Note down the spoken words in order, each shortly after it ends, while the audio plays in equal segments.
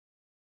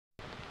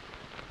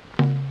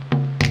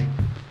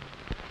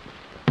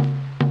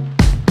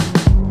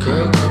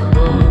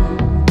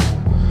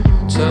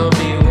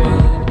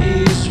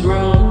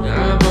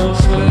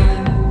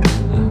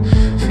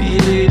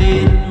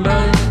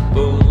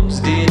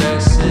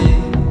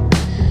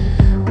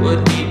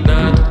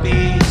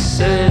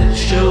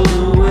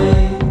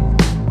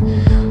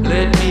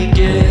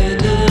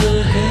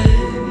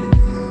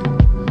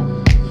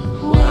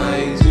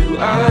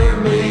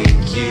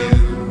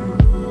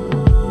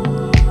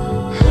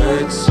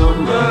so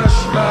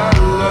much my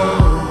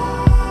love.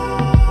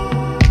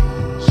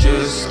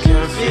 Just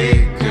can't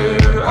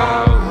figure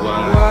out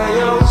why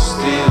you're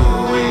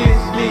still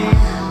with me.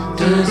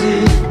 Does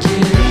it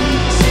get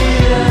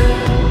easier?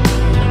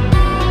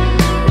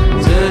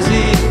 Does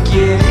it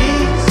get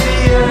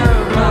easier,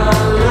 my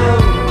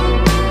love?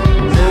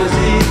 Does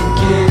it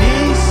get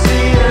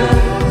easier?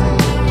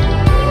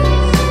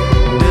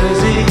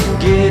 Does it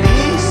get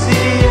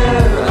easier?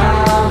 I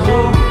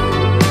hope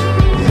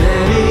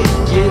that it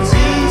gets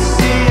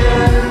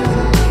easier.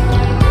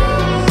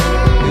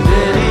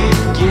 That it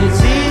gets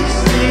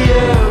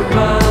easier,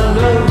 my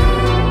love.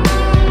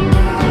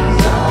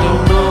 'Cause I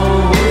don't know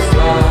if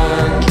I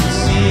can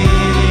see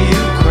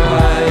you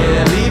cry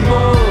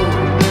anymore.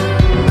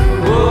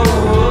 Whoa,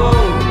 whoa.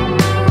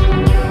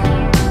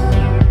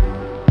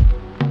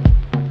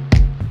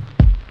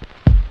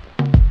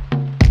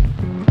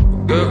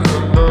 Girl,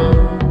 come on,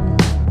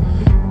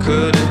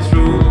 cutting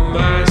through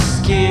my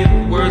skin,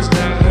 words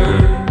not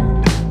heard,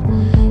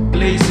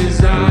 places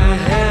I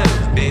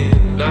have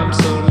been, I'm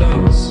so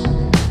lost.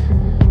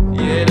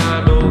 Yet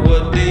I know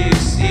what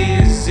this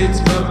is,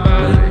 it's my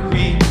mind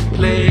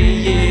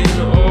replaying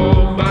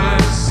all my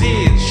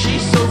sins.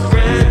 She's so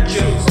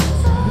fragile,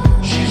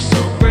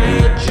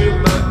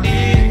 my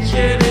ear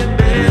can't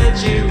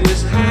imagine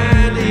what's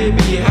hiding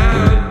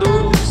behind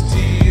those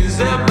tears.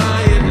 Am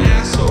I an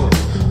asshole?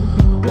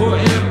 Or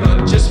am I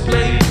just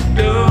plain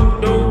dumb?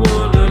 Don't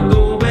wanna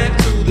go back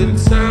to the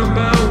time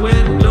I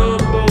went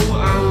numb. Oh,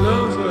 I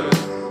love her,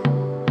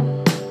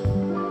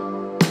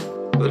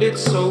 but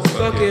it's so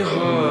fucking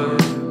hard.